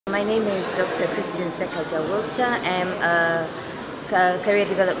My name is Dr. Christine Sekaggya Wiltshire. I'm a Career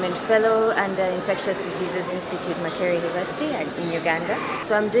Development Fellow under Infectious Diseases Institute, Makerere University in Uganda.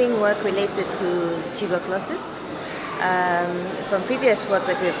 So I'm doing work related to tuberculosis. From previous work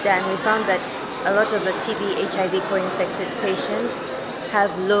that we've done, we found that a lot of the TB, HIV co-infected patients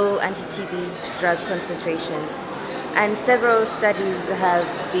have low anti-TB drug concentrations. And several studies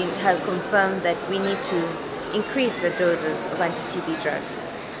have confirmed that we need to increase the doses of anti-TB drugs.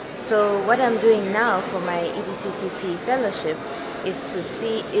 So what I'm doing now for my EDCTP fellowship is to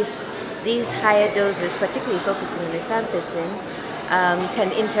see if these higher doses, particularly focusing on rifampicin,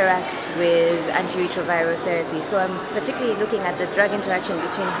 can interact with antiretroviral therapy. So I'm particularly looking at the drug interaction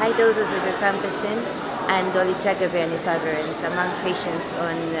between high doses of rifampicin and dolutegravir and efavirenz among patients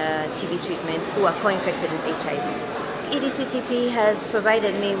on TB treatment who are co-infected with HIV. EDCTP has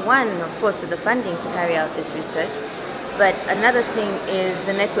provided me, one, of course, with the funding to carry out this research, but another thing is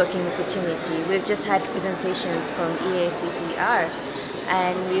the networking opportunity. We've just had presentations from EACCR,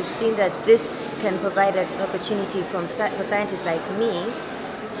 and we've seen that this can provide an opportunity for scientists like me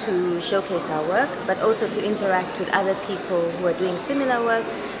to showcase our work, but also to interact with other people who are doing similar work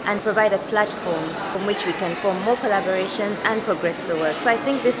and provide a platform from which we can form more collaborations and progress the work. So I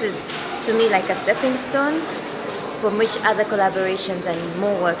think this is, to me, like a stepping stone from which other collaborations and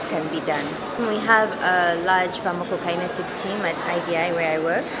more work can be done. We have a large pharmacokinetic team at IDI where I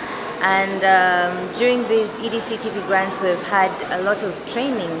work, and during these EDCTP grants we've had a lot of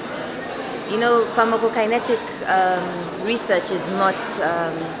trainings. You know, pharmacokinetic research is not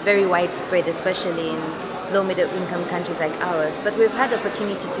very widespread, especially in low-middle income countries like ours, but we've had the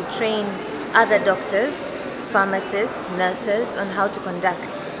opportunity to train other doctors, pharmacists, nurses on how to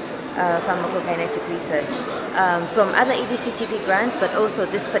conduct pharmacokinetic research from other EDCTP grants, but also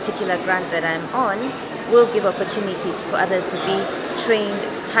this particular grant that I'm on will give opportunity for others to be trained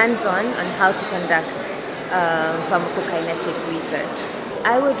hands-on on how to conduct pharmacokinetic research.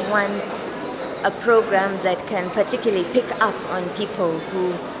 I would want a program that can particularly pick up on people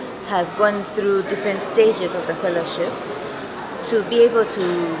who have gone through different stages of the fellowship to be able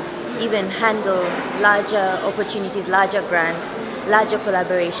to even handle larger opportunities, larger grants, larger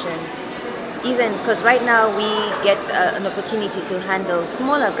collaborations. Even because right now we get an opportunity to handle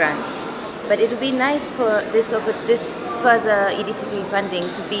smaller grants, but it would be nice for this further EDCTP funding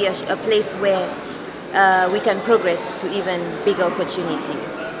to be a place where we can progress to even bigger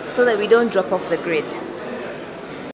opportunities so that we don't drop off the grid.